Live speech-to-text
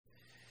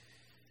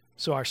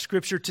So our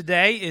scripture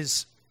today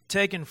is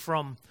taken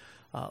from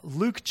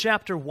Luke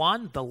chapter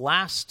 1, the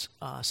last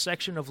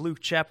section of Luke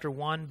chapter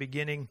 1,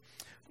 beginning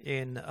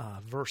in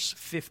verse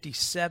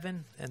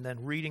 57, and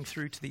then reading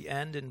through to the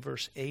end in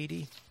verse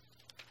 80.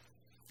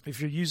 If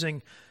you're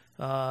using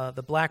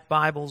the black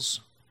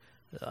Bibles,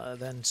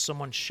 then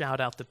someone shout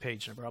out the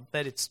page number. I'll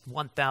bet it's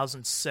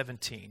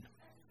 1017.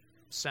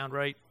 Sound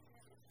right?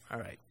 All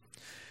right.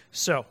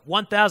 So,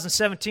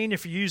 1017,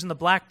 if you're using the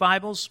black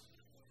Bibles.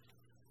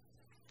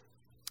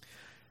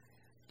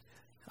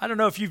 I don't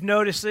know if you've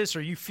noticed this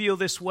or you feel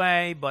this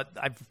way, but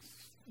I've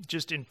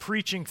just in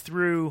preaching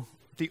through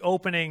the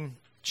opening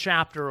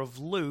chapter of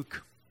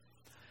Luke,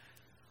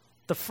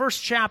 the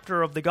first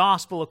chapter of the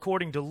Gospel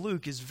according to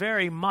Luke is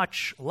very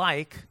much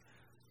like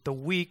the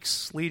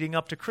weeks leading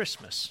up to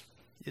Christmas,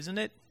 isn't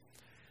it?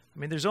 I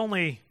mean, there's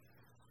only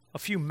a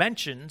few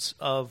mentions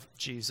of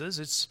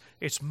Jesus.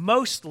 It's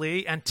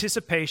mostly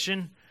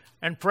anticipation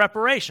and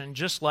preparation,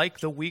 just like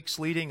the weeks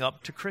leading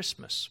up to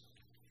Christmas.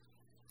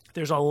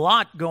 There's a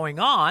lot going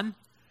on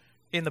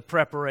in the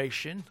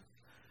preparation,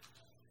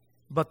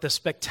 but the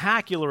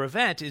spectacular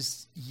event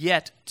is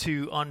yet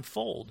to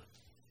unfold.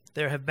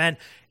 There have been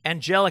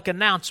angelic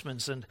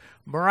announcements and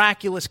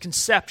miraculous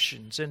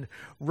conceptions and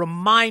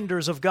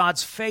reminders of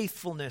God's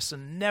faithfulness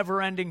and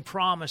never-ending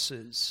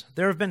promises.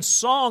 There have been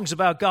songs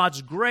about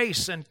God's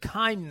grace and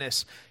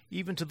kindness,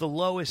 even to the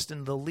lowest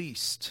and the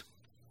least.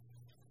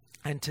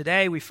 And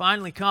today we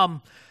finally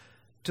come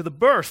to the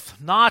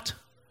birth, not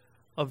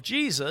of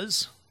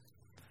Jesus,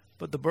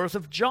 but the birth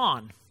of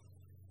John.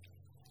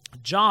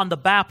 John the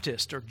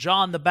Baptist, or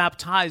John the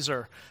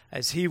Baptizer,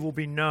 as he will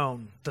be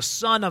known, the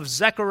son of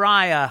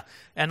Zechariah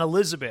and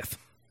Elizabeth.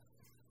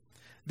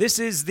 This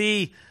is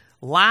the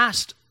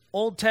last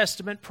Old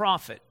Testament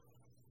prophet.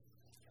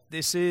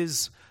 This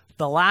is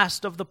the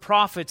last of the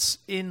prophets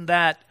in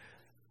that,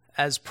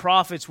 as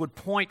prophets would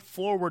point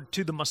forward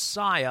to the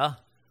Messiah,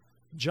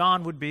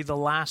 John would be the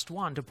last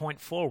one to point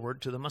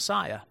forward to the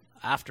Messiah.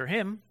 After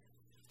him,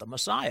 the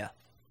Messiah.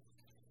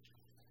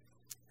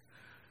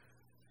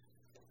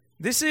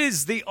 This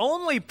is the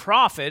only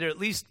prophet, or at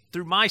least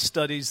through my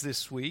studies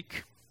this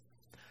week,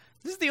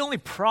 this is the only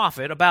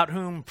prophet about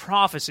whom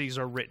prophecies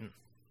are written.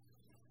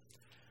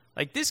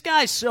 Like, this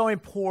guy's so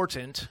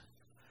important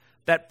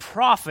that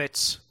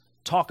prophets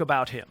talk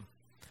about him.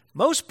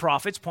 Most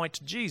prophets point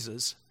to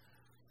Jesus.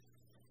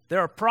 There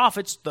are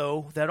prophets,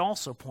 though, that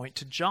also point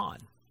to John.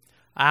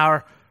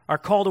 Our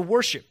call to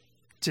worship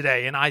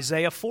today in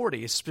Isaiah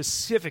 40 is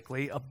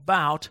specifically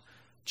about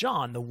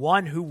John, the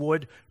one who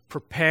would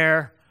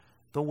prepare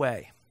the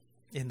way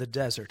in the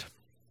desert.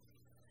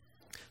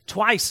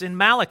 Twice in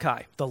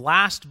Malachi, the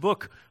last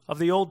book of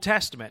the Old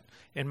Testament,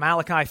 in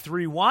Malachi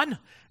 3:1,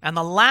 and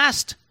the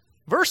last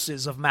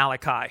verses of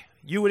Malachi.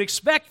 You would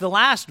expect the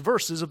last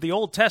verses of the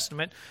Old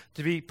Testament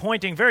to be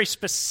pointing very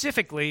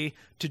specifically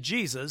to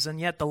Jesus, and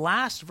yet the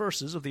last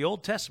verses of the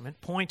Old Testament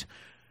point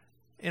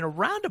in a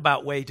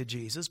roundabout way to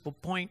Jesus,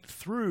 but point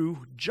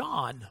through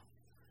John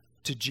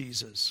to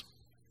Jesus.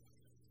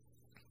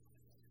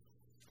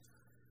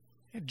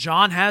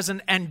 John has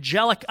an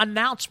angelic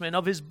announcement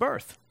of his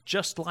birth,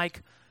 just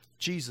like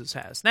Jesus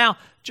has. Now,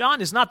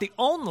 John is not the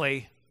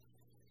only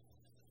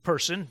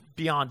person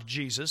beyond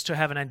Jesus to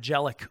have an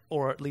angelic,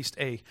 or at least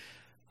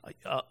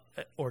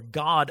or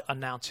God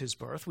announce his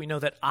birth. We know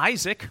that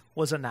Isaac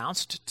was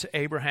announced to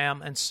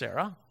Abraham and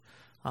Sarah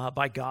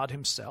by God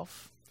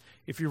himself.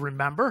 If you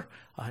remember,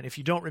 and if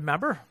you don't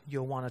remember,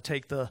 you'll want to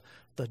take the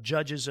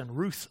Judges and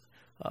Ruth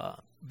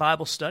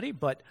Bible study,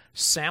 but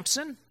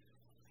Samson,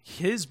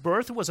 his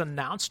birth was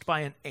announced by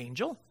an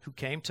angel who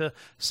came to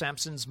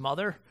Samson's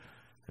mother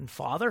and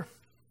father.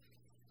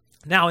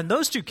 Now, in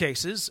those two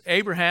cases,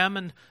 Abraham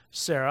and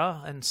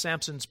Sarah and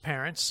Samson's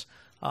parents,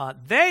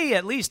 they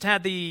at least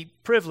had the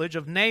privilege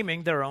of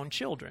naming their own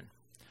children.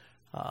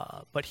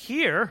 But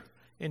here,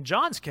 in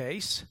John's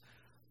case,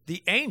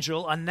 the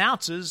angel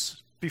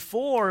announces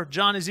before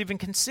John is even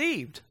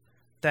conceived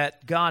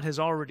that God has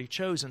already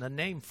chosen a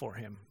name for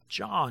him,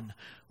 John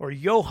or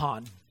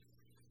Johann,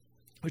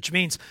 which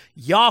means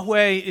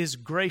Yahweh is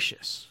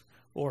gracious,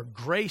 or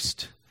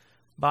graced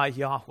by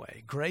Yahweh,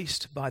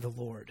 graced by the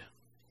Lord.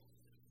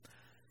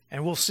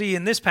 And we'll see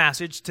in this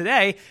passage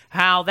today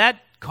how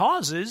that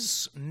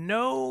causes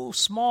no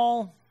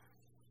small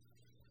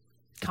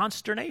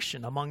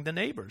consternation among the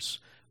neighbors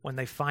when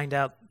they find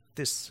out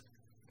this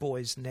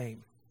boy's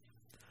name.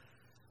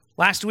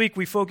 Last week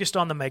we focused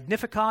on the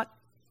Magnificat,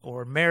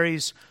 or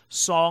Mary's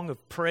song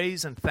of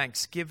praise and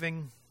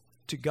thanksgiving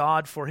to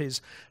God for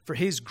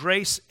his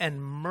grace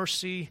and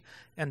mercy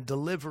and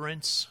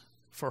deliverance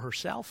for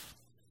herself.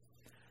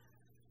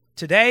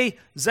 Today,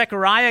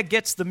 Zechariah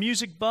gets the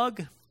music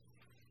bug,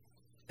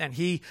 and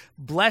he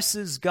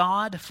blesses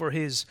God for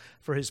his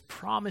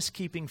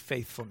promise-keeping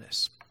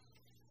faithfulness.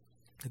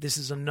 This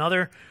is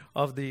another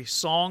of the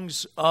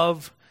songs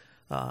of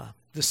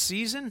the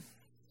season.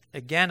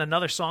 Again,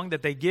 another song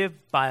that they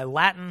give by a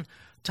Latin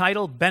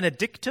title,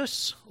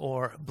 Benedictus,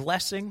 or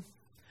blessing.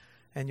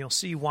 And you'll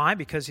see why,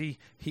 because he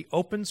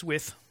opens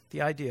with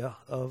the idea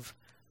of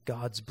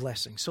God's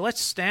blessing. So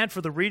let's stand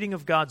for the reading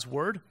of God's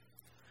word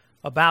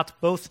about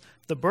both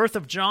the birth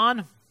of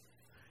John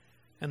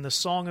and the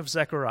song of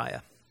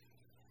Zechariah.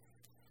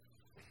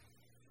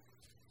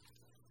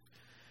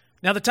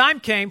 Now the time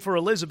came for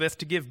Elizabeth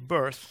to give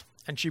birth,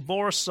 and she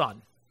bore a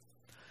son.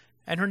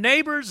 And her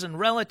neighbors and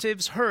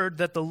relatives heard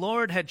that the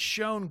Lord had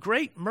shown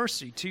great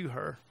mercy to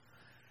her,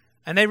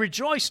 and they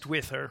rejoiced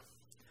with her.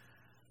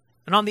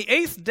 And on the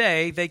 8th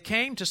day they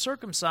came to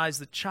circumcise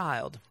the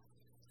child.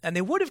 And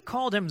they would have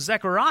called him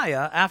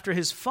Zechariah after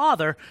his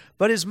father,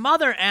 but his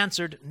mother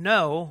answered,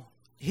 "No,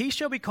 he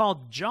shall be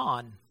called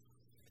John."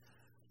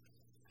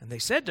 And they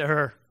said to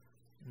her,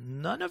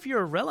 "None of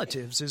your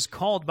relatives is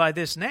called by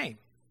this name."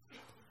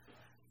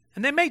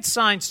 And they made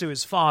signs to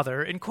his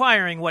father,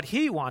 inquiring what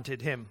he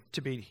wanted him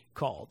to be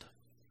called.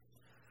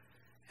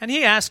 And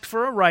he asked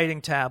for a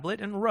writing tablet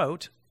and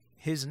wrote,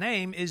 "His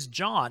name is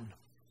John."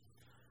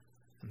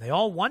 And they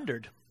all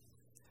wondered.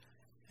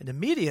 And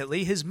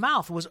immediately his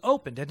mouth was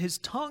opened and his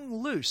tongue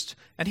loosed,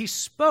 and he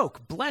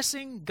spoke,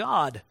 blessing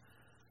God.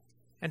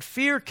 And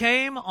fear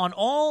came on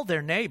all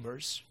their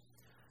neighbors.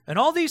 And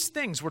all these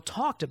things were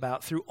talked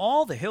about through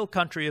all the hill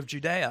country of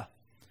Judea.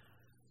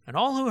 And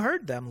all who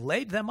heard them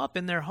laid them up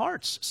in their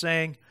hearts,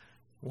 saying,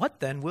 "What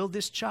then will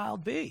this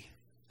child be?"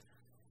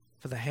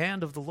 For the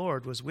hand of the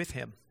Lord was with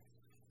him.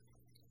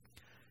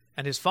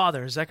 And his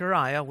father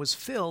Zechariah was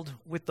filled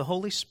with the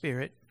Holy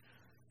Spirit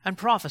and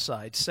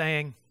prophesied,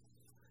 saying,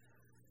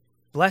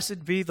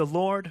 "Blessed be the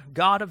Lord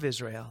God of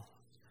Israel,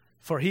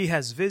 for he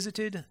has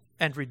visited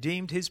and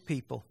redeemed his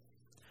people,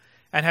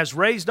 and has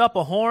raised up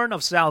a horn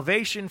of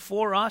salvation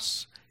for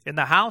us in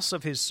the house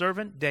of his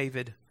servant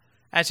David,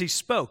 as he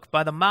spoke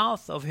by the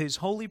mouth of his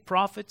holy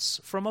prophets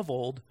from of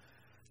old,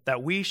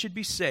 that we should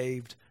be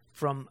saved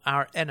from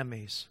our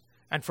enemies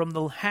and from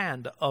the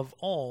hand of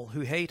all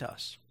who hate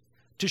us,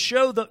 to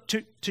show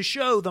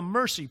the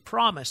mercy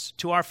promised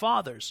to our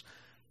fathers,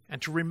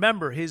 and to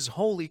remember his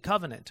holy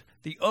covenant,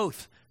 the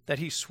oath that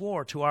he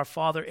swore to our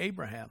father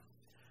Abraham,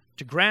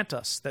 to grant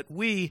us that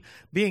we,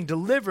 being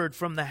delivered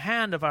from the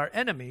hand of our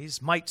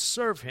enemies, might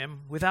serve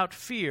him without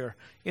fear,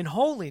 in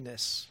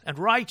holiness and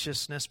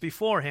righteousness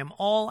before him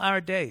all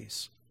our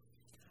days.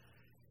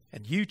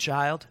 And you,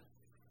 child,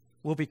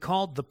 will be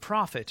called the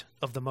prophet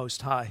of the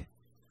Most High.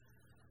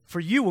 For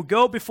you will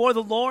go before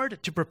the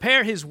Lord to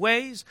prepare his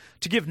ways,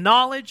 to give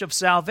knowledge of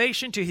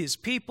salvation to his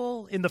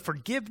people in the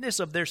forgiveness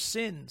of their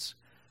sins,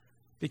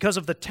 because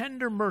of the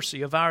tender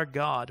mercy of our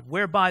God,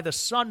 whereby the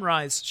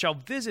sunrise shall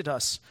visit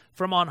us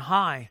from on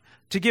high,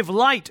 to give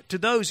light to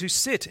those who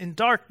sit in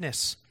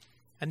darkness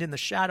and in the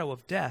shadow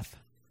of death,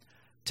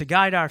 to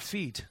guide our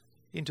feet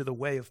into the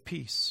way of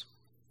peace.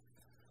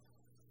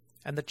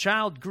 And the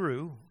child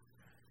grew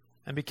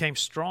and became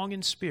strong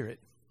in spirit,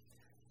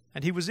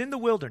 and he was in the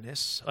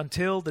wilderness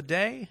until the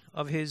day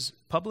of his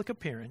public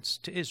appearance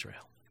to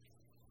Israel.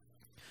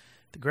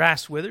 The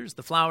grass withers,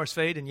 the flowers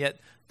fade, and yet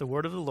the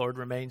word of the Lord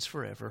remains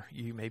forever.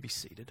 You may be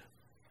seated.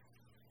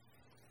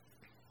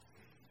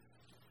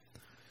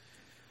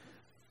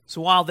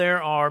 So while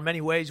there are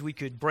many ways we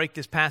could break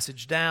this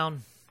passage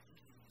down,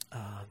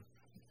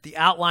 the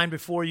outline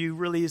before you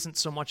really isn't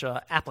so much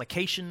an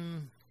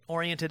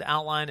application-oriented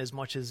outline as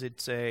much as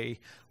it's a,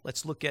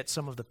 let's look at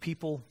some of the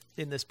people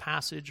in this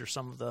passage or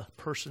some of the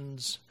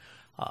persons,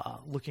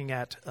 looking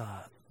at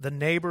the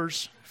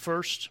neighbors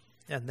first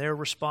and their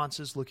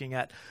responses, looking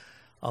at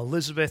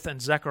Elizabeth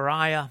and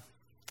Zechariah,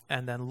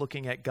 and then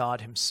looking at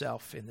God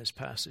himself in this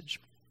passage.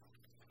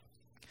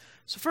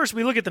 So first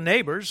we look at the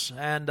neighbors,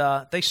 and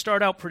they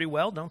start out pretty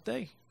well, don't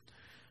they?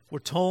 We're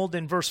told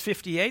in verse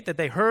 58 that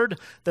they heard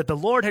that the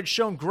Lord had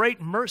shown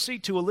great mercy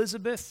to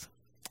Elizabeth,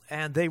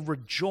 and they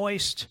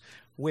rejoiced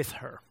with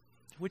her,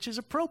 which is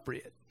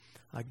appropriate.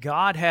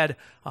 God had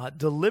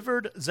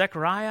delivered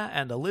Zechariah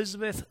and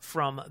Elizabeth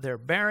from their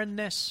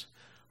barrenness.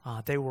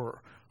 They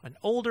were an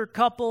older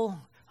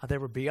couple. They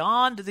were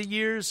beyond the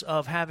years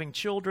of having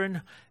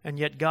children, and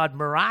yet God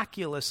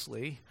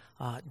miraculously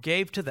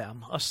gave to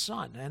them a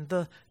son. And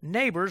the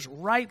neighbors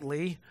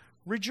rightly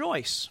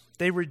rejoice.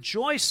 They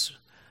rejoice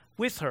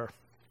with her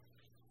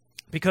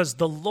because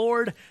the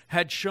Lord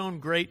had shown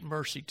great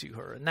mercy to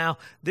her. And now,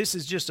 this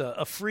is just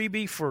a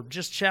freebie for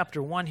just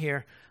chapter 1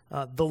 here.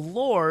 The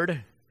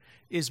Lord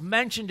is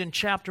mentioned in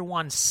chapter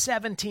 1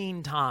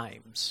 17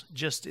 times,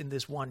 just in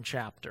this one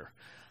chapter.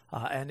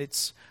 And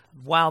it's,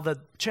 while the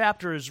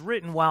chapter is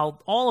written,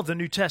 while all of the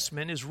New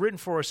Testament is written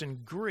for us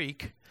in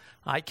Greek,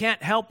 I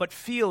can't help but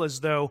feel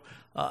as though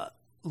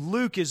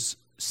Luke is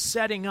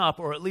setting up,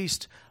 or at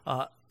least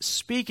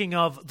speaking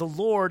of the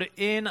Lord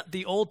in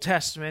the Old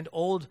Testament,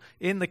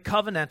 in the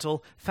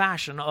covenantal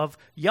fashion of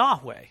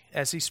Yahweh.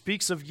 As he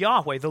speaks of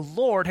Yahweh, the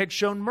Lord had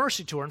shown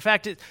mercy to her. In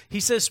fact, he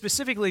says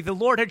specifically, the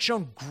Lord had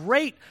shown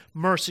great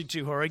mercy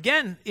to her.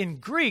 Again, in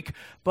Greek,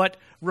 but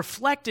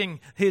reflecting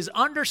his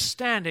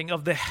understanding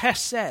of the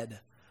Hesed,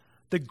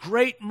 the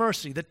great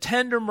mercy, the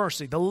tender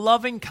mercy, the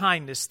loving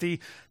kindness, the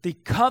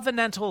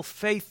covenantal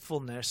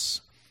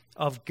faithfulness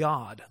of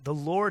God. The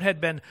Lord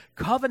had been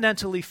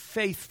covenantally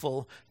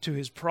faithful to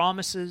his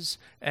promises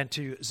and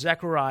to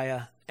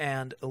Zechariah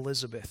and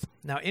Elizabeth.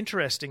 Now,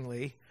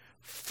 interestingly,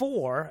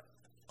 4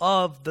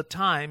 of the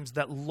times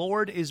that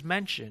Lord is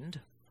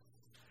mentioned,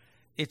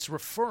 it's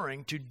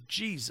referring to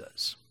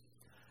Jesus.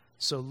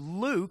 So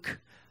Luke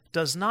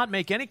does not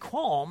make any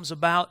qualms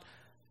about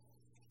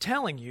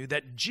telling you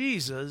that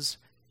Jesus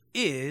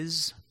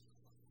is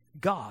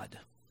God.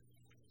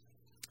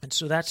 And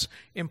so that's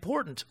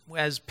important.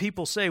 As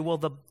people say, well,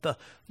 the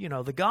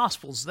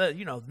Gospels,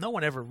 no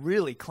one ever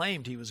really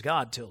claimed he was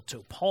God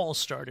till Paul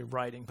started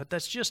writing, but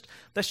that's just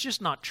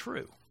not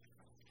true.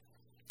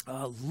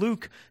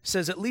 Luke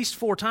says at least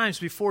 4 times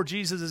before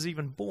Jesus is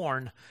even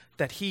born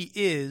that he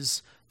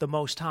is the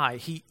Most High.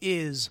 He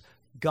is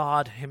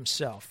God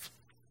himself.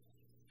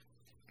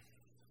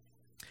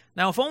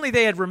 Now, if only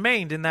they had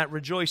remained in that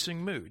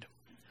rejoicing mood.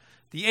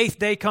 The 8th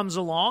day comes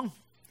along.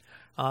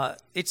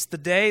 It's the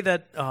day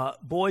that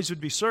boys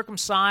would be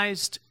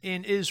circumcised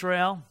in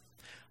Israel.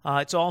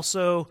 It's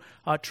also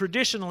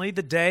traditionally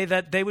the day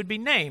that they would be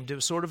named. It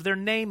was sort of their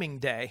naming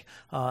day.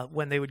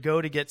 When they would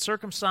go to get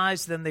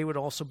circumcised, then they would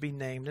also be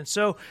named. And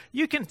so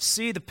you can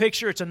see the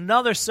picture. It's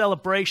another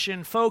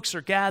celebration. Folks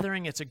are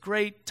gathering. It's a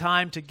great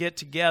time to get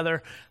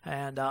together.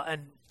 And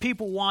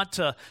people want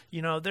to,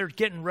 they're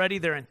getting ready.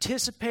 They're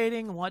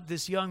anticipating what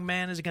this young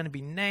man is going to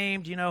be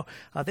named.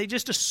 They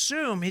just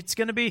assume it's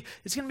going to be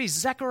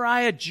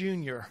Zechariah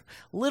Jr.,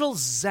 Little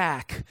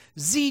Zach,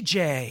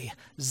 ZJ,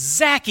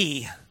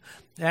 Zachy.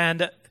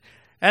 And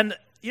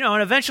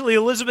eventually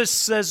Elizabeth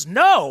says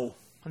no.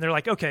 And they're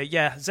like, okay,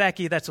 yeah,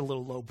 Zachy, that's a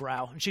little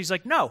lowbrow. And she's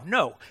like,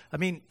 no. I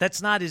mean,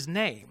 that's not his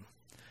name.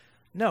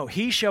 No,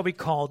 he shall be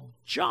called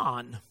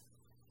John.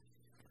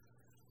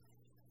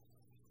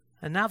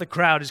 And now the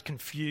crowd is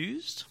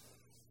confused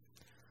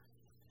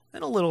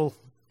and a little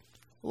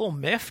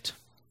miffed.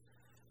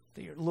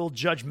 They're a little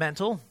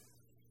judgmental.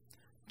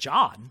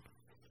 John?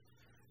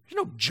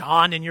 There's no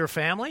John in your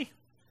family.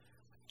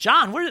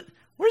 John, where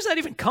does that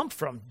even come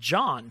from?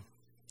 John.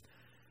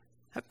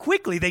 How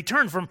quickly they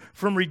turn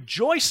from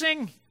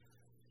rejoicing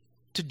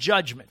to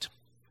judgment.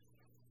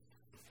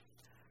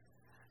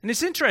 And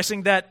it's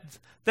interesting that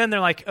then they're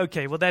like,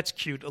 okay, well, that's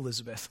cute,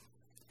 Elizabeth.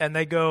 And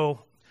they're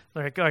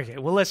like, okay,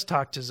 well, let's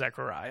talk to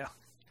Zechariah.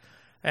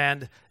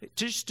 And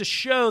just to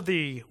show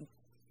the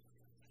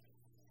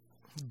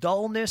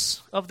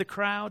dullness of the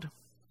crowd,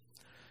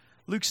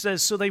 Luke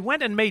says, so they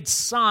went and made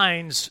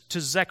signs to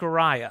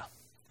Zechariah.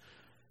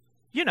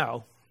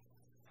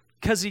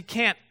 Because he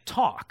can't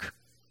talk.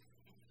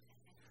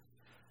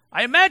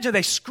 I imagine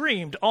they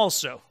screamed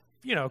also,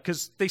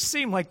 because they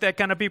seem like that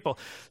kind of people.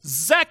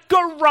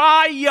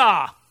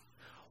 Zechariah!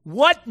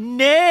 What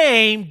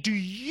name do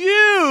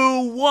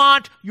you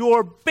want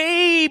your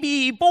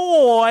baby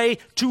boy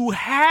to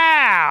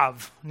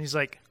have? And he's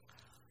like,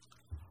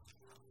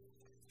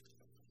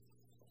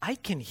 I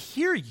can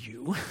hear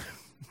you.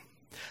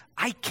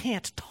 I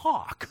can't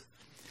talk.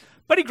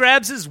 But he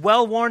grabs his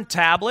well-worn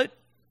tablet,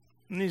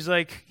 and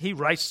he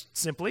writes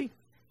simply,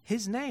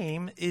 his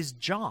name is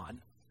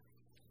John.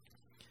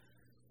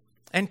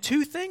 And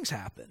 2 things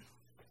happen.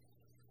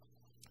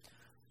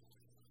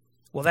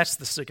 Well, that's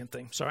the second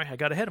thing. Sorry, I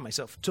got ahead of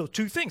myself. So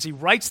 2 things. He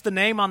writes the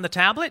name on the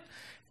tablet,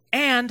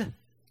 and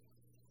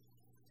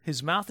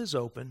his mouth is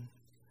open,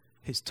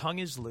 his tongue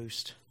is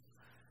loosed,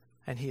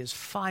 and he is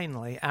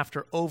finally,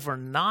 after over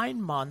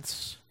 9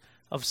 months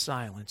of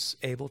silence,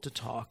 able to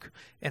talk.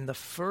 And the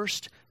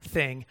first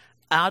thing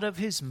out of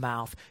his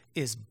mouth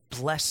is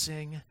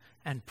blessing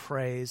and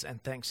praise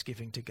and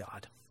thanksgiving to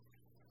God.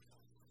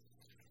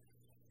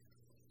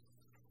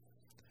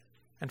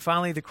 And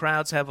finally, the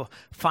crowds have a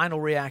final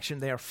reaction.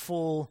 They are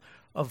full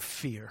of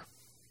fear.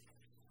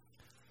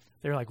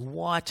 They're like,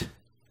 what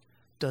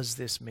does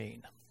this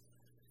mean?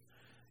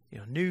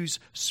 News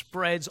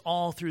spreads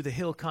all through the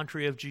hill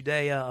country of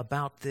Judea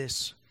about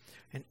this,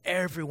 and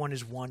everyone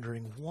is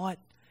wondering,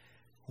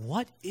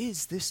 what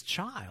is this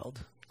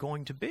child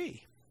going to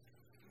be?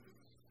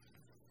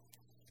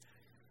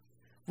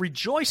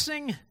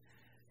 Rejoicing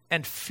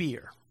and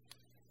fear.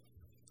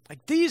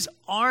 These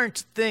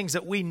aren't things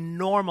that we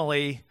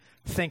normally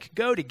think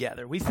go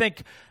together. We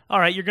think, all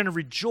right, you're going to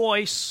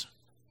rejoice,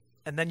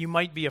 and then you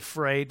might be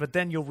afraid, but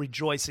then you'll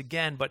rejoice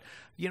again. But,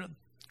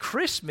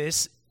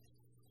 Christmas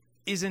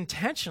is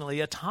intentionally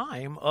a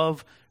time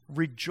of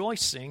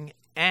rejoicing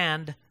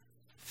and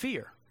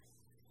fear.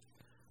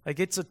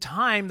 It's a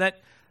time that,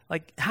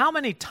 how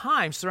many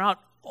times throughout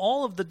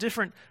all of the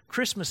different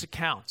Christmas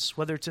accounts,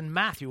 whether it's in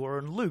Matthew or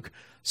in Luke,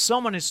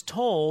 someone is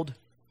told,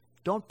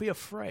 don't be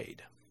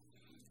afraid.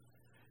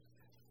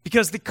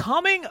 Because the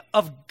coming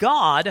of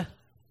God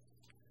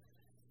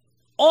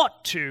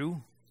ought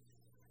to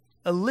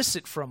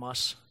elicit from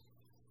us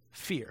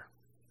fear.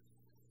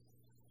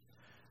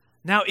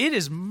 Now, it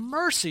is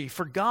mercy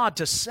for God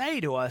to say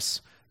to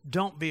us,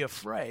 don't be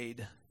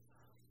afraid.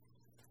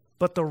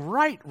 But the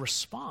right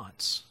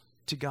response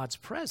to God's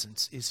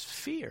presence is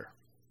fear.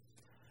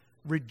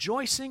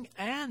 Rejoicing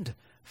and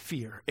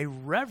fear, a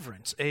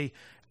reverence, a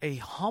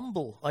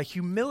humble, a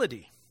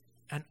humility,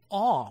 an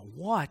awe.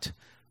 What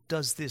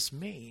does this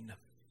mean?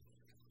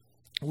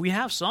 We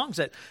have songs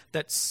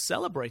that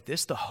celebrate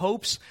this. The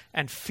hopes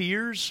and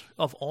fears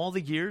of all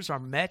the years are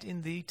met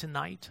in thee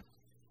tonight.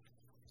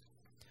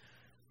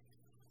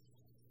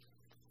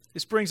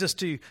 This brings us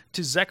to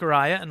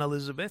Zechariah and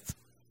Elizabeth.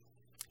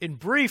 In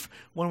brief,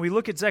 when we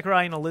look at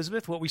Zechariah and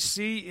Elizabeth, what we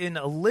see in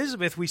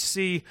Elizabeth, we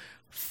see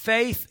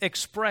faith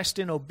expressed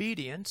in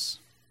obedience.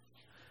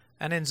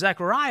 And in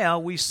Zechariah,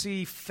 we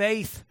see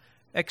faith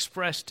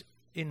expressed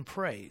in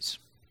praise.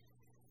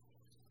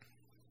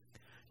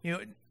 You know,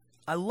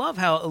 I love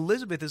how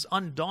Elizabeth is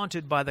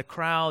undaunted by the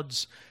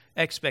crowd's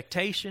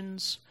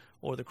expectations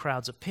or the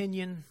crowd's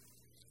opinion.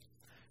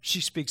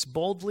 She speaks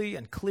boldly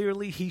and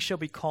clearly, he shall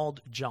be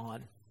called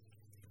John.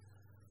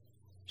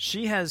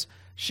 She has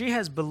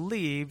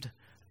believed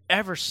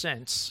ever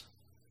since,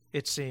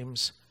 it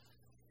seems,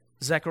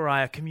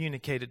 Zechariah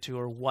communicated to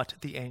her what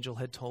the angel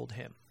had told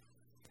him.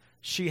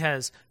 She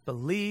has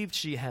believed,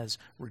 she has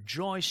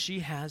rejoiced, she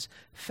has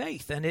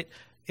faith, and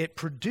it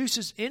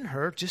produces in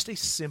her just a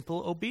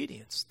simple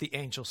obedience. The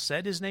angel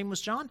said his name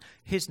was John.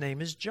 His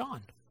name is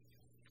John.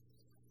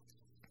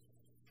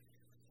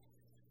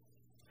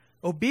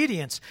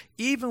 Obedience,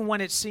 even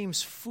when it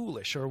seems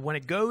foolish or when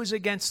it goes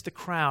against the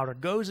crowd or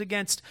goes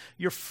against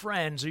your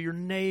friends or your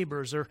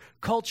neighbors or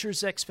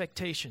culture's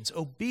expectations,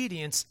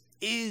 obedience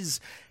is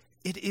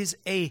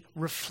a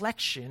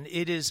reflection,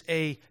 it is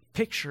a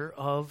picture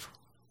of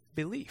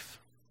belief.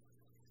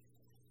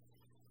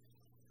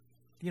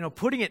 You know,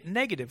 putting it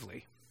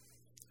negatively,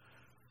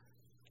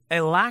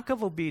 a lack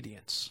of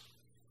obedience,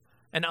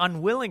 an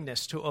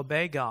unwillingness to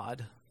obey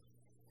God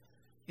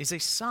is a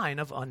sign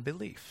of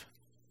unbelief.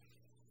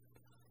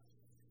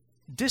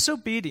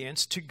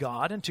 Disobedience to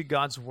God and to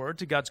God's word,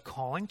 to God's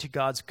calling, to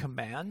God's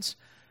commands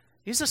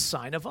is a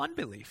sign of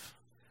unbelief.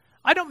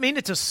 I don't mean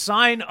it's a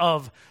sign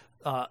of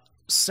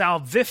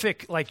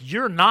salvific, like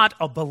you're not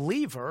a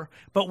believer,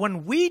 but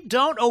when we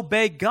don't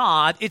obey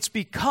God, it's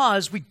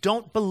because we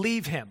don't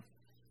believe him.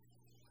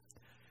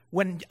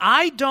 When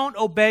I don't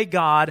obey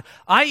God,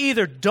 I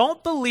either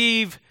don't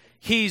believe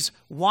he's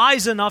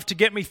wise enough to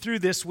get me through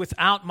this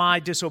without my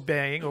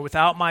disobeying or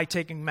without my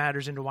taking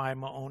matters into my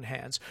own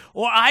hands,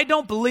 or I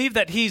don't believe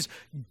that he's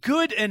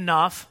good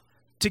enough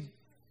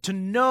to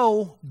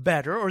know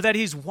better, or that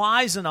he's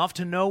wise enough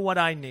to know what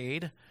I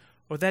need,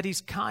 or that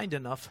he's kind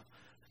enough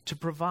to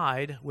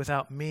provide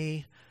without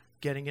me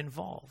getting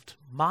involved.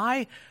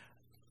 My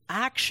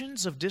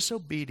actions of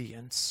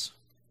disobedience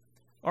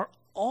are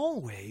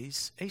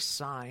always a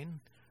sign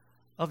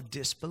of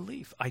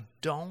disbelief. I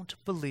don't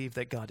believe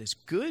that God is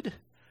good.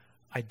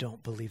 I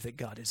don't believe that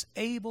God is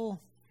able.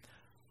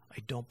 I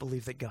don't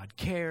believe that God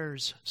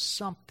cares.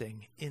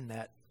 Something in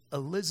that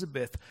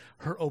Elizabeth,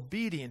 her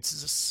obedience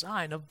is a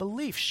sign of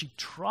belief. She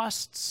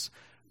trusts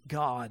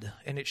God,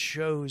 and it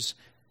shows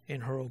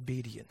in her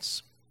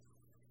obedience.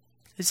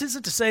 This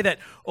isn't to say that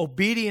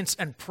obedience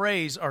and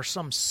praise are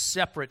some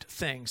separate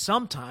thing.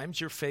 Sometimes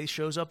your faith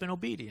shows up in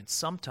obedience.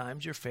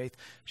 Sometimes your faith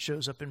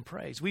shows up in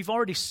praise. We've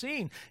already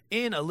seen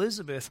in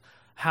Elizabeth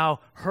how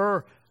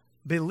her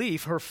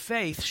belief, her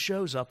faith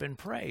shows up in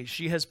praise.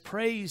 She has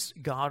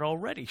praised God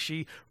already.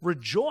 She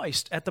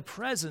rejoiced at the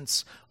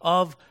presence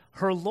of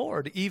her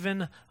Lord,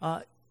 even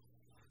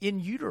in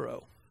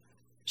utero.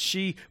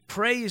 She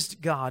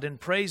praised God and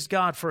praised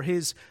God for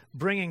his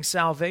bringing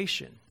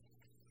salvation.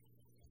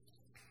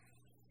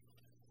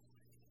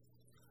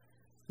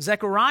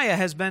 Zechariah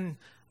has been,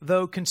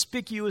 though,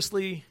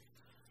 conspicuously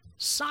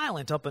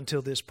silent up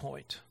until this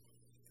point.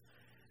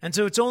 And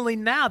so it's only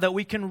now that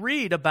we can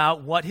read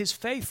about what his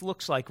faith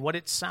looks like, what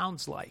it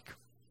sounds like.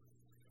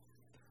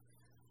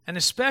 And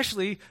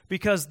especially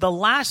because the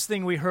last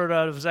thing we heard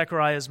out of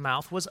Zechariah's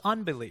mouth was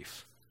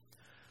unbelief.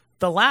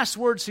 The last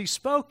words he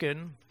spoke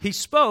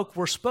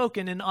were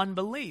spoken in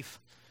unbelief.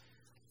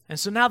 And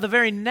so now the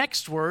very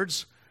next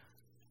words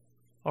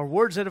are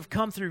words that have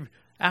come through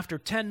after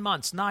 10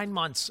 months, 9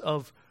 months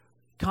of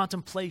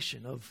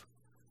contemplation, of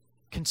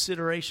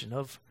consideration,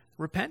 of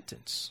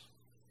repentance.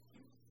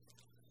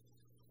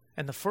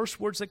 And the first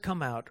words that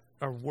come out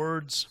are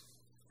words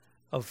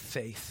of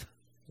faith,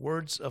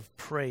 words of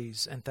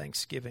praise and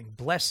thanksgiving,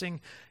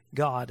 blessing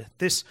God.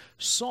 This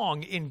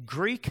song in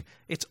Greek,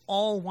 it's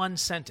all one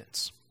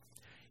sentence.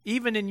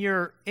 Even in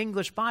your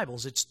English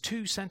Bibles, it's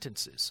 2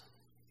 sentences.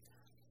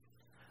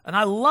 And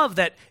I love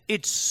that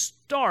it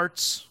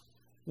starts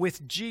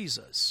with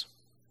Jesus.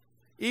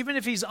 Even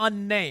if he's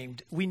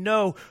unnamed, we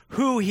know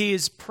who he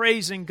is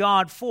praising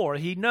God for.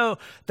 He know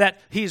that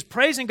he is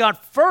praising God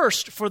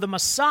first for the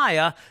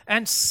Messiah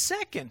and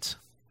second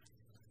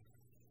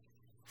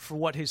for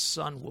what his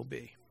son will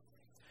be.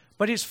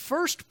 But his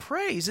first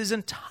praise is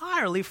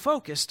entirely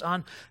focused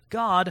on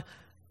God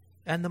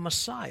and the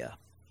Messiah.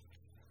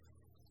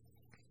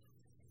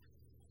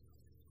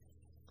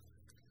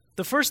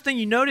 The first thing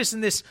you notice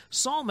in this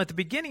psalm at the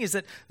beginning is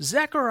that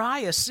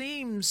Zechariah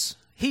seems...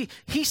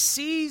 He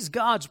sees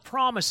God's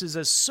promises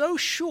as so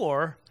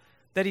sure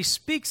that he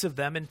speaks of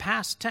them in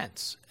past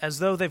tense, as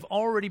though they've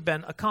already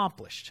been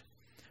accomplished.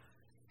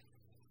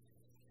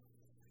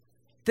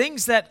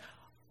 Things that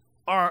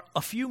are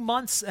a few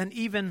months and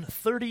even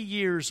 30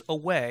 years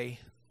away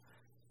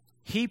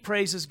he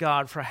praises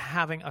God for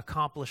having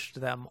accomplished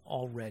them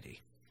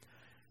already.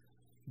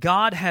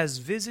 God has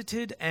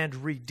visited and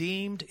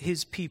redeemed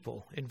his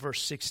people in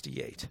verse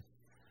 68.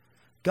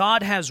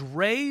 God has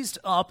raised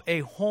up a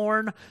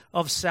horn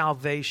of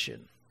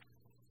salvation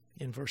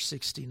in verse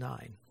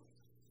 69.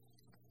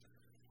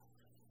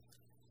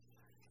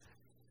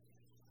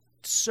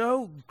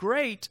 So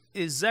great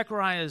is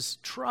Zechariah's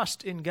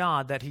trust in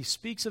God that he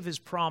speaks of his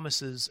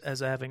promises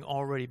as having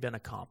already been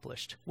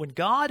accomplished. When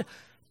God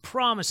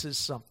promises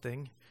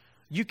something,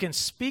 you can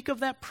speak of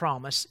that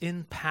promise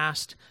in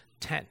past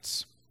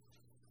tense.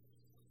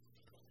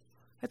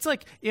 It's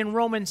like in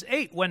Romans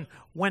 8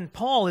 when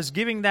Paul is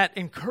giving that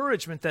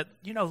encouragement that,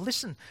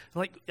 listen,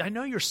 like I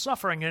know you're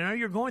suffering, I know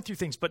you're going through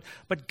things,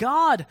 but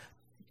God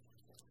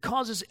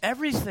causes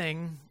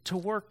everything to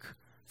work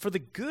for the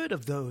good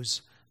of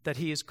those that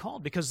he is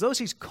called. Because those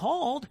he's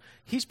called,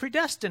 he's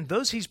predestined.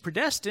 Those he's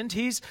predestined,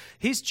 he's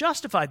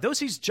justified. Those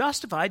he's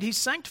justified, he's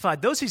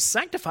sanctified. Those he's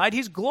sanctified,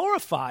 he's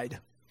glorified.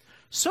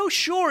 So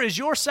sure is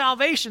your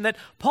salvation that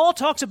Paul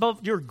talks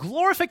about your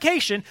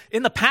glorification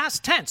in the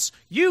past tense.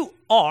 You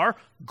are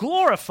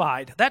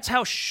glorified. That's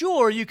how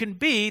sure you can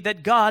be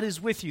that God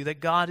is with you, that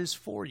God is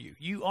for you.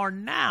 You are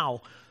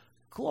now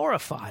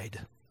glorified.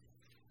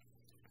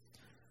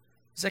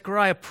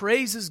 Zechariah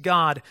praises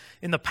God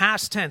in the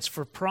past tense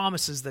for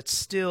promises that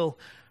still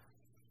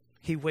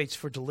he waits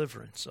for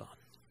deliverance on.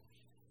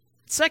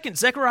 Second,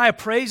 Zechariah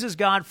praises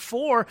God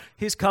for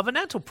his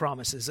covenantal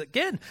promises.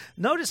 Again,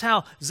 notice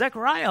how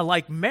Zechariah,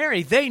 like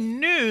Mary, they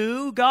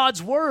knew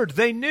God's word.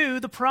 They knew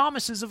the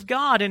promises of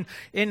God.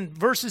 In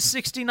verses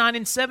 69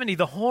 and 70,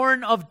 the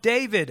horn of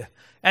David,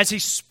 as he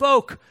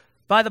spoke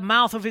by the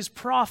mouth of his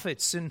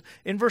prophets. In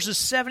verses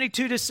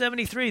 72 to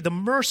 73, the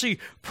mercy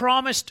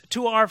promised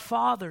to our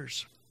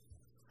fathers.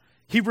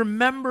 He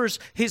remembers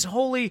his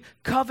holy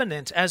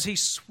covenant as he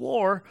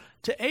swore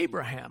to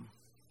Abraham.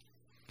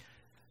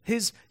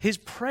 His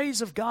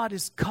praise of God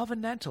is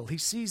covenantal. He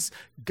sees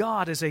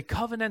God as a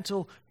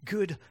covenantal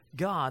good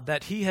God,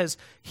 that he has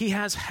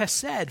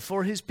hesed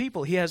for his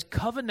people. He has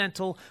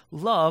covenantal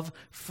love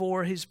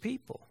for his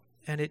people,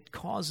 and it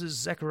causes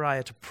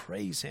Zechariah to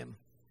praise him.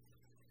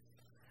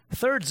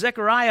 Third,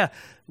 Zechariah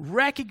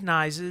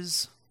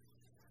recognizes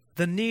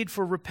the need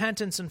for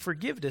repentance and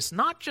forgiveness,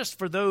 not just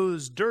for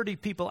those dirty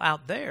people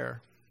out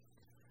there,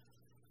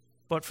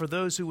 but for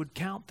those who would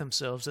count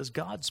themselves as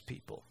God's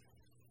people.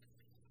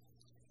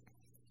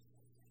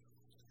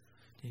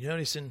 You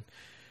notice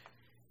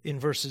in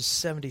verses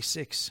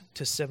 76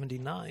 to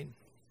 79,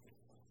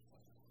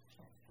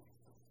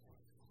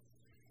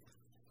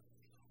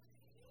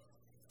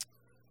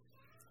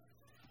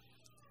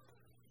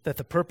 that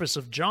the purpose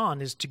of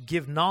John is to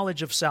give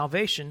knowledge of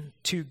salvation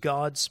to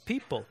God's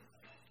people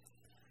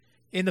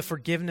in the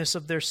forgiveness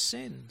of their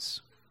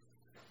sins.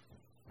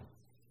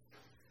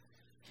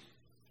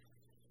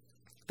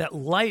 That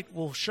light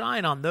will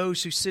shine on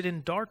those who sit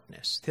in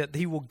darkness, that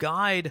he will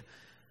guide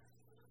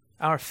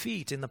our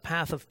feet in the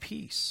path of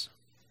peace.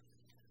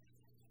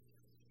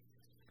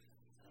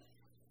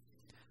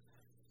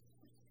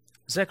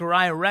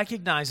 Zechariah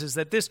recognizes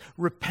that this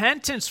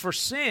repentance for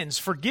sins,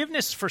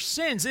 forgiveness for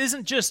sins,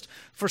 isn't just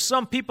for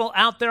some people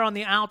out there on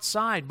the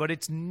outside, but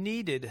it's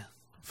needed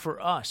for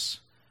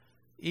us,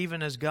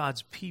 even as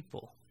God's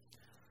people.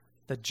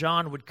 That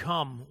John would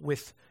come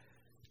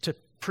to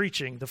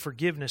preaching the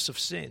forgiveness of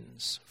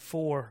sins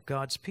for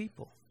God's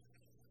people.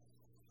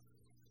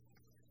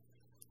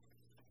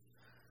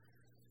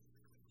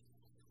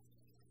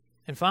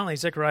 And finally,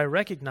 Zechariah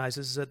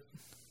recognizes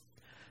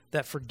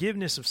that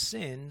forgiveness of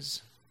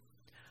sins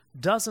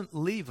doesn't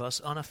leave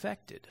us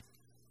unaffected.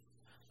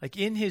 Like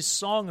in his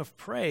song of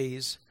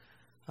praise,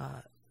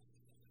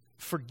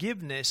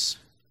 forgiveness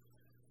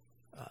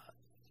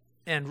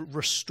and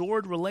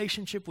restored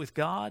relationship with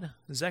God,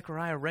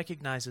 Zechariah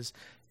recognizes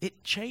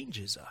it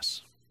changes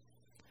us.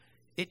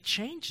 It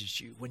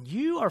changes you. When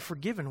you are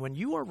forgiven, when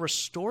you are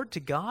restored to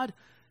God,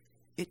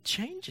 it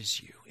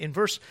changes you. In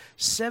verse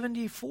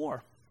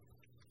 74,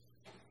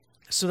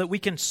 so that we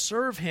can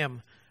serve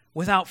him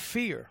without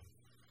fear.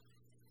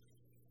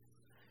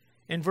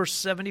 In verse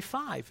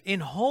 75, in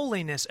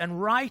holiness and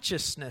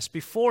righteousness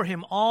before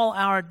him all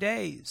our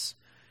days.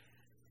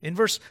 In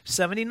verse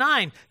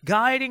 79,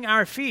 guiding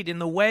our feet in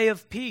the way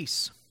of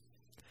peace.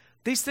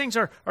 These things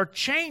are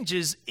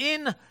changes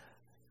in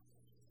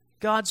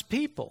God's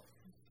people.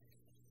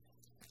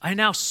 I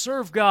now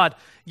serve God.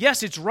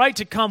 Yes, it's right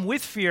to come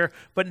with fear,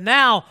 but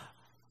now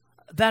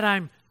that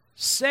I'm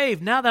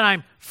saved, now that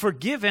I'm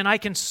forgiven, I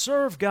can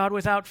serve God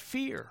without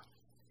fear.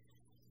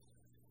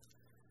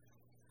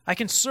 I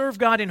can serve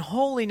God in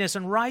holiness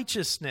and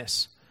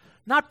righteousness.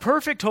 Not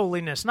perfect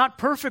holiness, not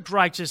perfect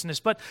righteousness,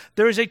 but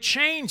there is a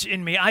change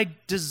in me. I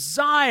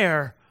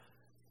desire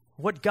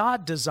what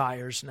God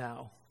desires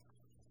now.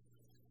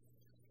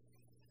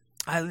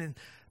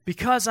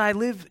 Because I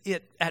live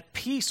at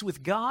peace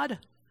with God,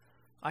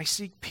 I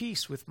seek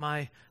peace with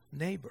my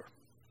neighbor.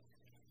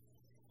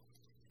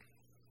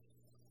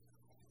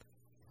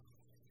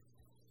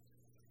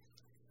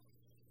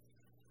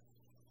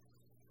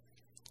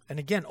 And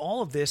again,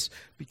 all of this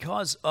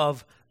because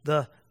of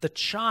the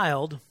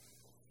child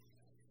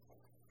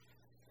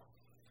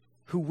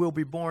who will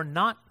be born,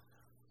 not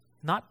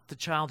the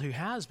child who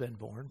has been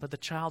born, but the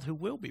child who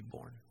will be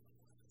born.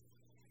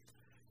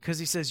 Because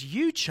he says,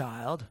 you,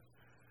 child,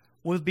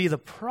 will be the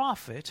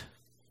prophet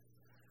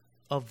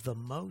of the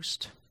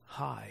Most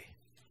High.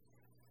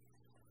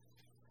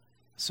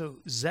 So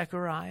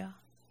Zechariah,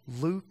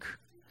 Luke,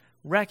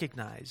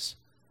 recognize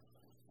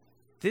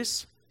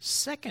this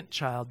second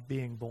child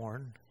being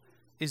born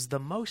is the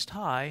Most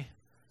High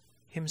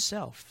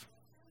himself.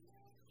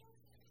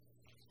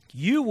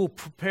 You will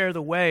prepare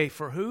the way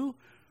for who?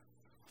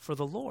 For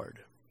the Lord.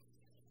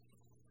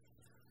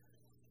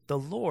 The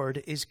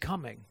Lord is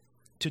coming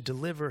to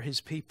deliver his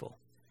people.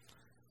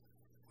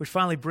 Which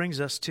finally brings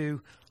us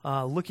to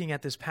looking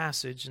at this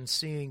passage and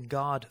seeing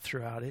God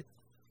throughout it.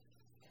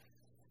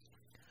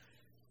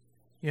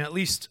 At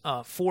least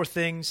 4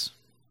 things.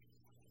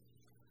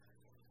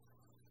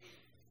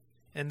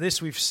 And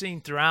this we've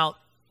seen throughout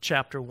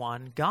chapter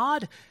 1.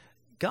 God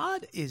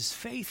is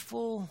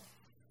faithful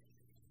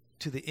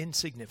to the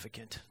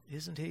insignificant,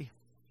 isn't he?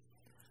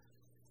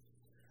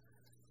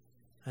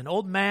 An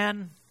old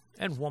man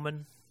and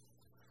woman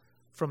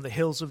from the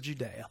hills of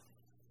Judea.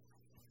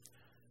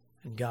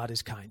 And God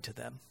is kind to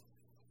them.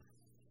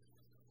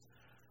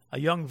 A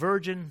young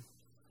virgin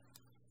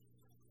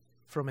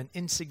from an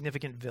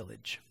insignificant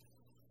village.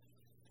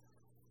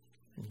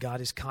 And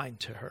God is kind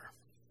to her.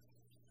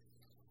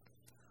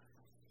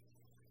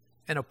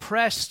 An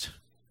oppressed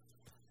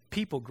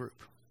people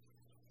group.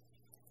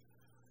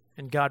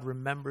 And God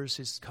remembers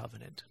his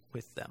covenant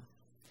with them.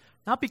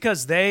 Not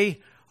because they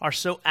are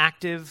so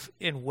active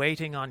in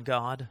waiting on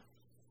God,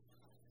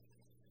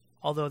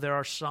 although there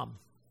are some,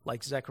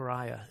 like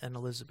Zechariah and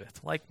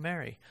Elizabeth, like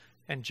Mary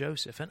and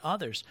Joseph and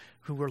others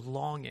who were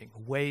longing,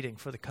 waiting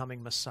for the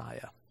coming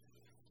Messiah.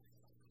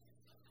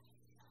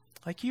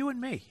 Like you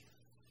and me.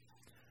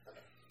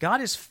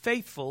 God is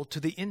faithful to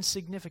the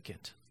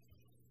insignificant.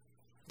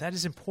 That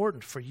is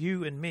important for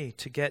you and me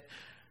to get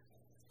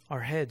our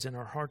heads and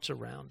our hearts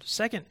around.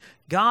 Second,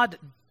 God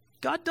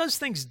does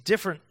things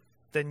different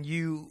than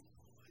you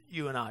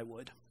and I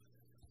would.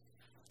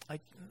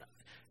 Like,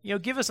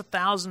 give us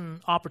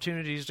 1,000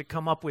 opportunities to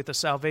come up with a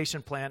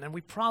salvation plan, and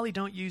we probably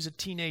don't use a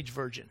teenage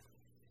virgin.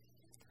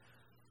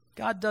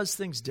 God does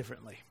things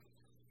differently.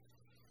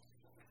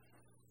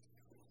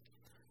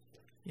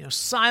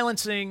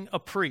 Silencing a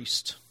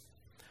priest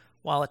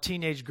while a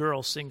teenage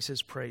girl sings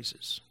his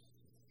praises.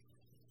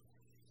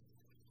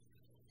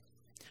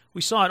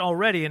 We saw it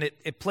already, and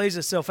it plays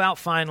itself out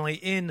finally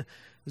in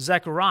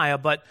Zechariah,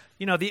 but,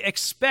 the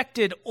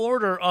expected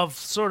order of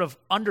sort of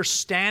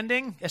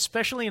understanding,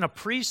 especially in a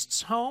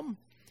priest's home,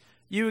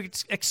 you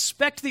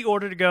expect the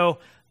order to go,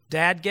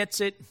 dad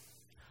gets it,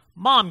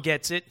 mom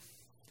gets it,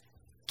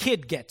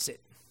 kid gets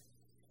it.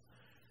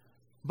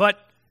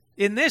 But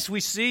in this, we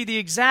see the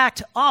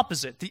exact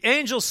opposite. The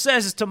angel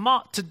says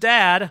to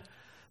dad,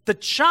 the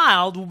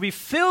child will be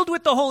filled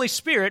with the Holy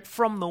Spirit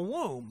from the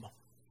womb.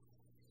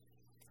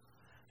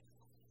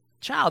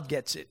 Child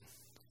gets it.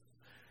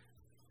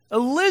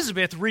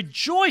 Elizabeth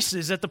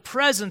rejoices at the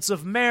presence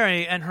of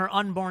Mary and her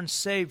unborn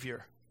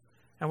Savior.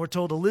 And we're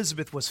told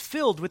Elizabeth was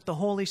filled with the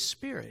Holy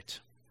Spirit.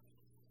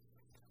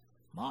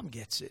 Mom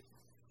gets it.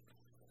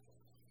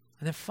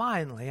 And then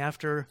finally,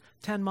 after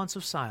 10 months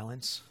of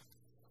silence,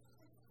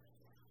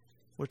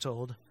 we're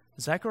told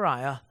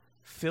Zechariah,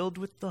 filled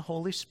with the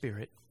Holy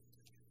Spirit,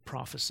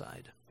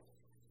 prophesied.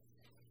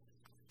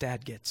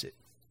 Dad gets it.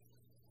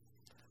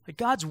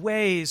 God's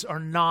ways are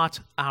not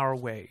our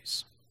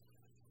ways.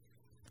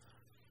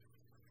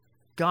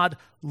 God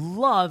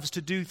loves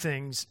to do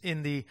things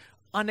in the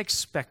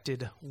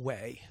unexpected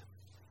way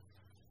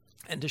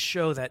and to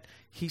show that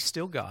he's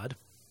still God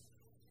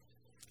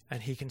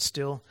and he can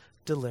still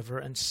deliver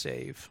and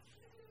save.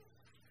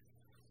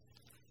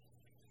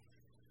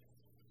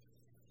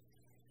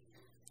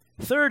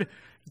 Third,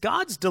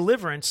 God's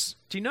deliverance.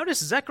 Do you notice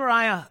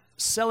Zechariah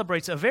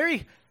celebrates a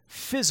very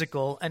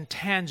physical and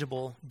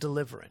tangible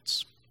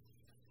deliverance?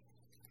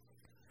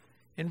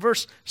 In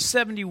verse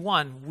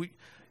 71,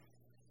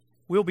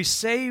 we'll be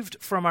saved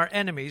from our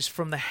enemies,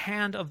 from the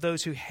hand of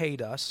those who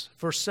hate us.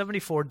 Verse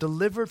 74,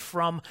 delivered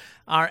from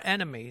our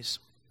enemies.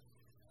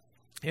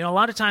 A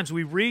lot of times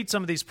we read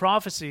some of these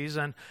prophecies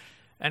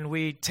and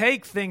we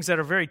take things that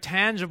are very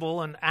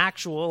tangible and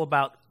actual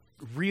about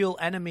real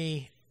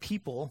enemy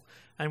people,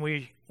 and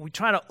we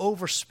try to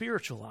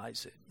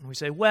over-spiritualize it. And we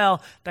say,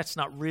 well, that's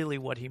not really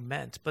what he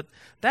meant. But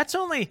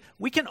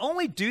we can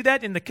only do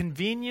that in the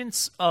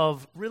convenience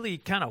of really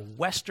kind of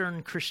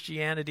Western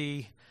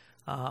Christianity,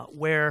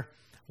 where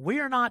we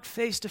are not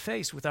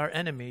face-to-face with our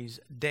enemies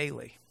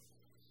daily.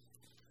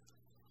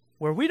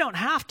 Where we don't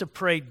have to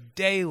pray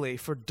daily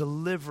for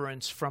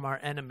deliverance from our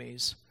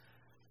enemies.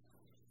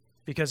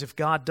 Because if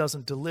God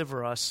doesn't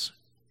deliver us,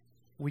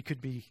 we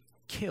could be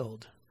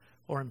killed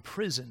or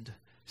imprisoned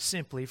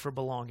simply for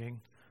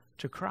belonging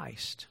to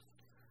Christ.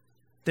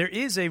 There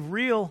is a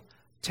real,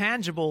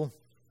 tangible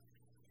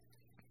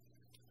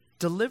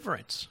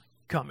deliverance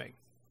coming.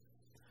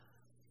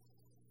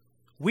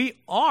 We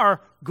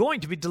are going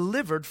to be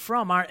delivered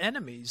from our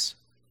enemies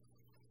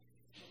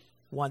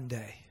one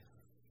day.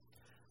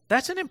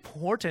 That's an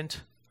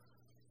important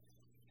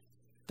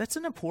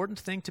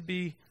thing to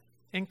be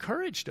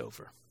encouraged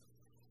over.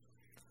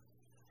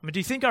 I mean, do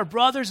you think our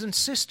brothers and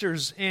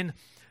sisters in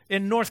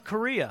North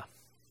Korea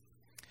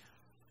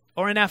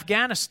or in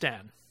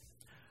Afghanistan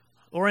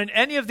or in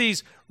any of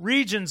these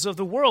regions of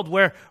the world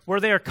where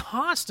they are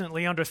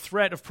constantly under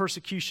threat of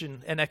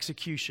persecution and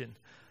execution,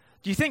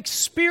 do you think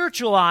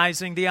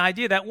spiritualizing the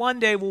idea that one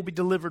day we'll be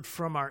delivered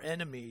from our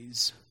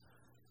enemies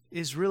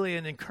is really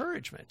an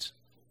encouragement?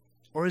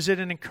 Or is it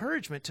an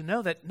encouragement to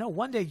know that, no,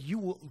 one day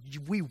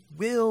we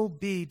will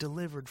be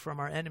delivered from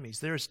our enemies?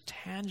 There is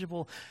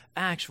tangible,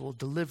 actual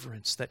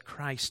deliverance that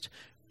Christ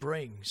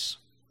brings.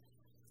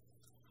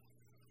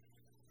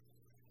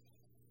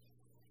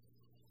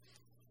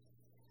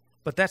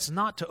 But that's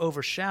not to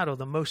overshadow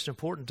the most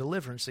important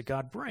deliverance that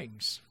God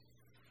brings.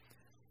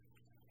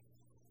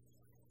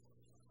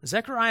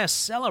 Zechariah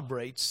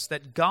celebrates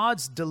that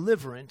God's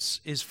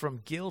deliverance is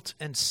from guilt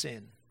and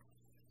sin.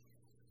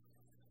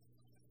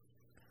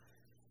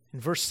 In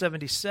verse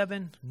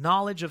 77,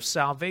 knowledge of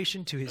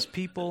salvation to his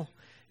people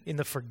in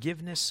the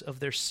forgiveness of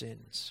their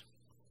sins.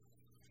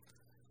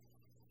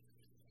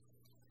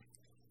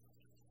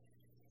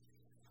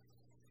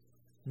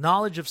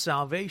 Knowledge of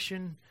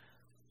salvation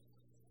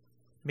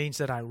means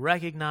that I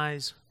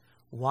recognize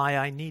why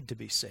I need to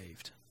be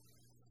saved.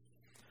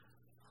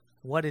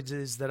 What it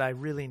is that I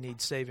really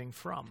need saving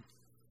from.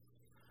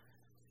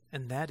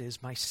 And that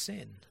is my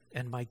sin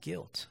and my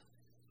guilt.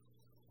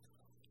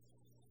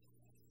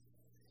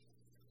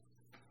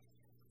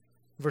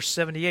 Verse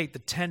 78, the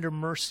tender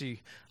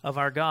mercy of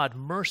our God.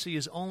 Mercy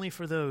is only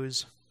for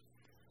those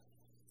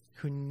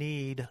who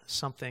need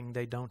something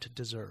they don't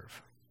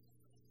deserve.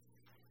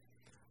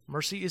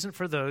 Mercy isn't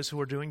for those who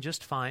are doing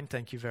just fine,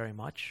 thank you very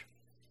much.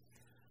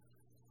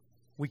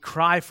 We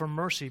cry for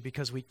mercy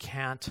because we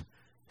can't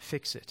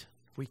fix it.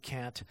 We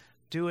can't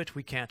do it.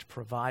 We can't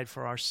provide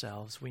for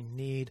ourselves. We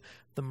need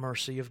the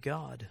mercy of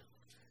God.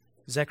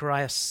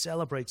 Zechariah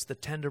celebrates the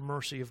tender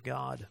mercy of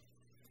God.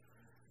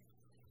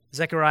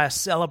 Zechariah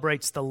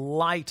celebrates the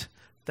light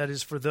that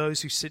is for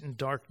those who sit in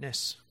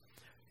darkness,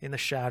 in the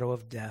shadow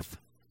of death.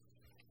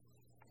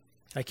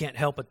 I can't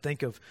help but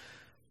think of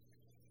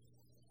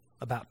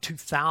about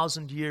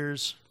 2,000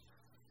 years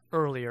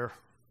earlier,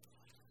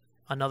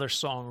 another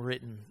song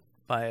written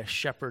by a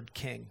shepherd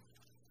king.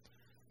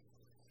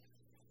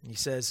 He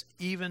says,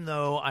 even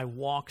though I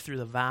walk through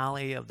the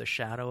valley of the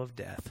shadow of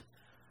death,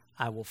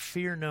 I will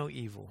fear no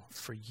evil,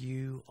 for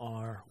you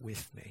are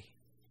with me.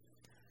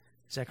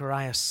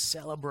 Zechariah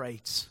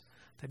celebrates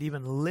that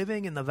even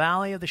living in the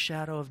valley of the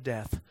shadow of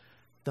death,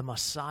 the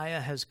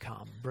Messiah has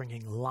come,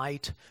 bringing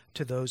light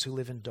to those who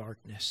live in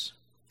darkness,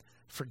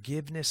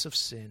 forgiveness of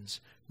sins,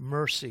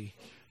 mercy,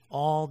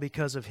 all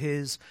because of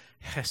his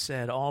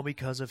chesed, all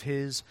because of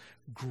his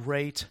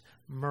great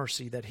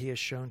mercy that he has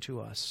shown to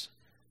us.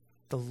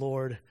 The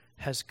Lord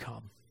has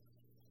come.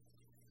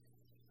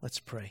 Let's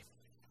pray.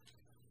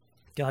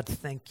 God,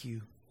 thank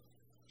you.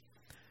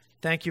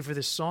 Thank you for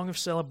this song of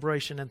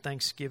celebration and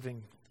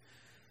thanksgiving,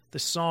 the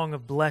song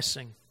of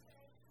blessing.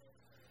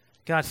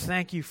 God,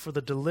 thank you for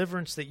the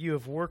deliverance that you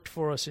have worked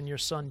for us in your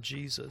Son,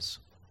 Jesus.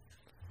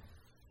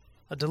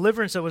 A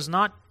deliverance that was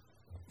not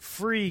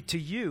free to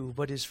you,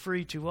 but is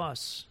free to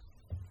us.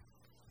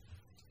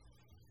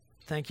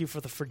 Thank you for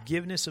the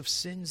forgiveness of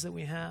sins that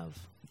we have,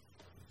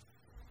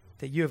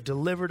 that you have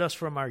delivered us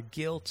from our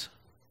guilt,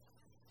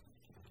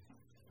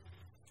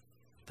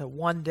 that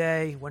one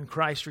day when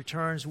Christ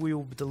returns, we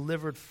will be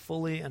delivered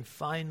fully and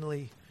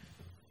finally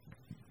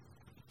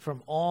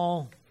from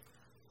all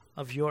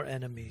of your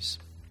enemies.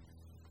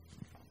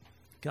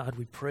 God,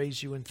 we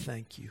praise you and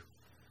thank you.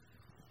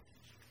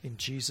 In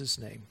Jesus'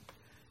 name,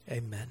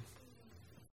 amen.